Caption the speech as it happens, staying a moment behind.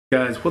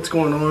Guys, what's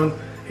going on?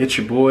 It's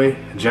your boy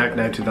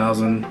Jackknife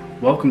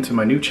 2000. Welcome to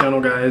my new channel,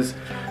 guys.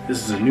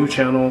 This is a new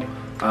channel.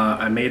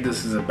 I made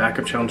this as a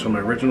backup channel to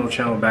my original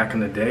channel back in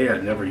the day. I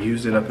never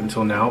used it up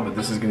until now, but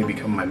this is going to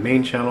become my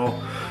main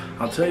channel.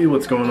 I'll tell you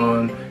what's going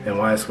on and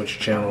why I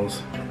switched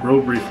channels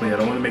real briefly. I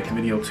don't want to make the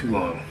video too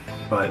long,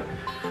 but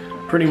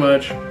pretty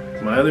much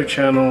my other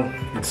channel,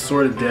 it's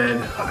sort of dead.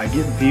 I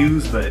get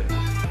views, but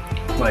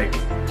like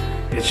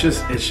it's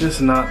just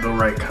not the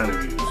right kind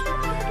of views.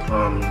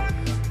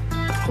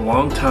 A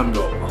long time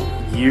ago,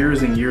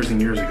 years and years and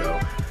years ago,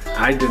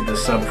 I did the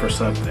sub for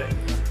sub thing.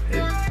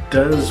 It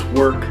does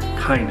work,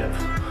 kind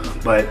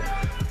of, but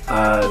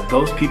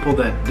those people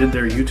that did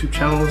their YouTube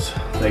channels,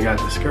 they got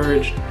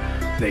discouraged,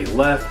 they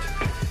left,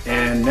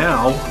 and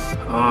now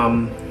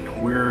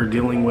we're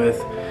dealing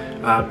with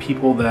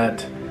people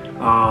that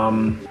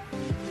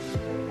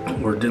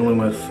we're dealing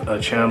with a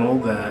channel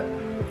that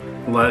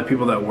a lot of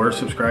people that were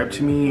subscribed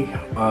to me,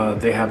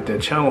 they have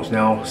dead channels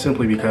now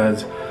simply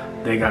because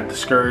they got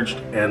discouraged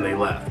and they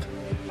left.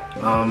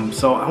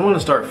 So I want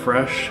to start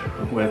fresh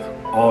with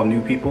all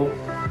new people.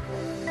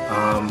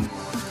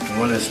 I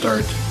want to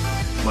start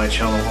my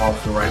channel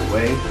off the right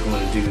way. I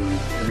want to do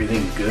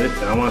everything good,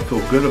 and I want to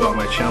feel good about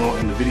my channel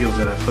and the videos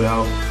that I put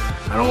out.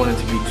 I don't want it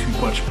to be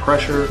too much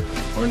pressure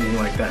or anything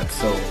like that.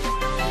 So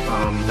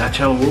that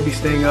channel will be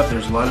staying up.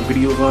 There's a lot of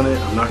videos on it.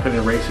 I'm not going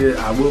to erase it.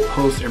 I will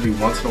post every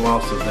once in a while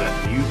so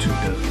that YouTube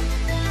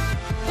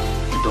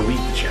doesn't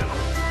delete the channel.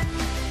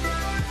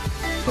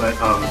 But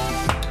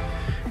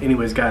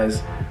anyways,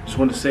 guys, just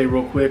wanted to say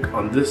real quick,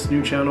 on this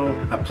new channel,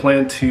 I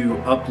plan to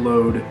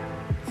upload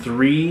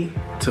 3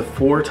 to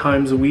 4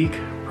 times a week,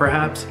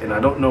 perhaps, and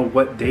I don't know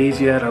what days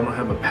yet. I don't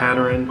have a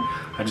pattern.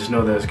 I just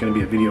know that it's going to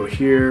be a video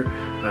here,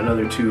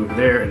 another 2 over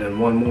there, and then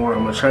 1 more.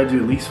 I'm going to try to do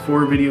at least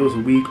 4 videos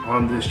a week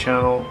on this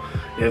channel,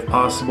 if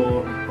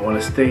possible. I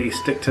want to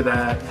stick to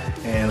that,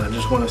 and I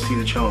just want to see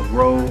the channel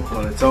grow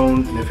on its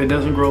own. And if it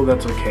doesn't grow,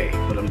 that's okay.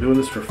 But I'm doing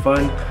this for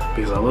fun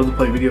because I love to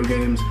play video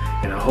games,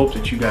 and I hope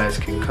that you guys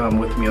can come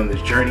with me on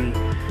this journey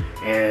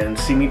and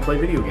see me play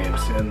video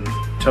games and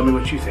tell me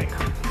what you think.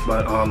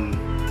 But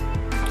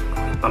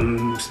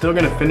I'm still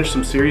gonna finish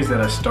some series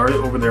that I started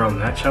over there on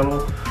that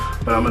channel,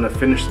 but I'm gonna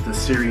finish the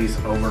series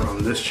over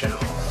on this channel,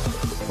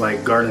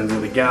 like Guardians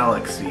of the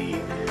Galaxy.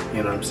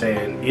 You know what I'm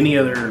saying? Any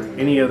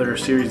other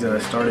series that I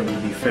started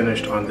will be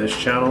finished on this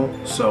channel.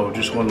 So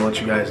just want to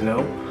let you guys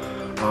know.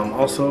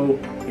 Also,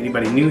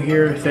 anybody new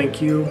here,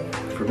 thank you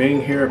for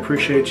being here. I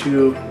appreciate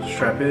you.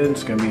 Strap in.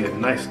 It's gonna be a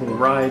nice little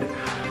ride.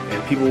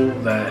 And people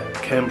that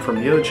came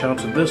from the other channel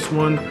to this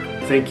one,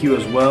 thank you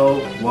as well.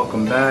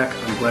 Welcome back.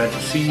 I'm glad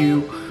to see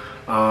you.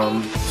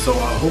 So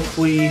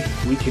hopefully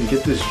we can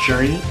get this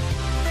journey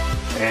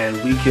and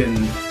we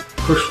can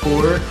push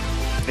forward.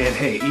 And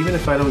hey, even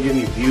if I don't get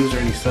any views or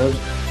any subs,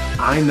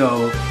 I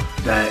know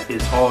that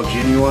it's all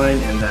genuine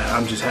and that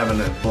I'm just having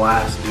a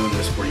blast doing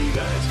this for you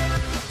guys.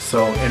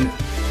 So, and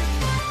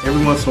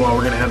every once in a while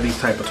we're gonna have these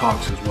type of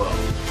talks as well.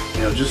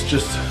 You know, just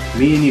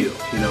me and you,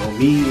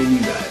 me and you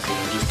guys,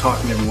 just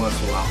talking every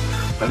once in a while.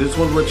 But I just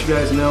want to let you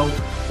guys know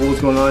what was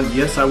going on.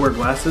 Yes, I wear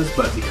glasses,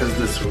 but because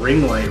this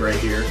ring light right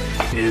here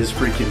is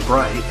freaking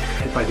bright,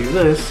 if I do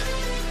this,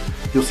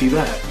 you'll see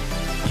that.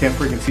 Can't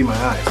freaking see my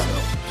eyes.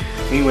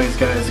 So anyways,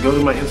 guys, go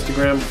to my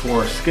Instagram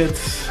for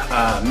skits,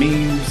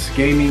 memes,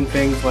 gaming,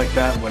 things like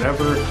that,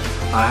 whatever.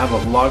 I have a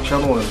vlog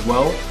channel as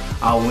well.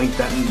 I'll link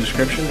that in the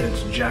description.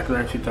 It's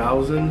Jackknife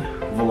 2000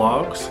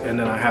 Vlogs. And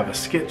then I have a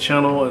skit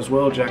channel as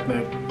well,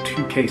 Jackknife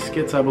 2K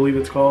Skits, I believe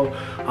it's called.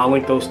 I'll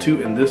link those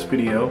 2 in this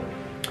video.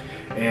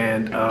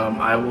 And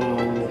I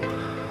will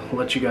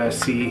let you guys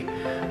see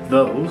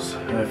those.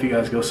 If you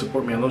guys go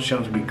support me on those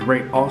channels, would be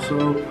great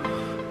also.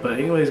 But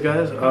anyways,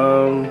 guys,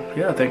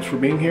 yeah, thanks for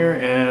being here,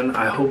 and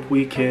I hope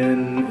we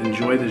can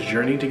enjoy this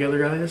journey together,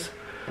 guys.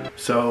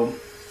 So,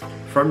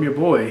 from your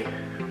boy,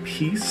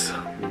 peace,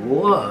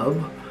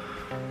 love,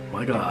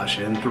 my gosh,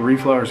 and 3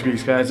 flowers,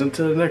 grease, guys.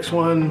 Until the next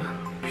one,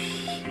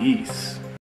 peace.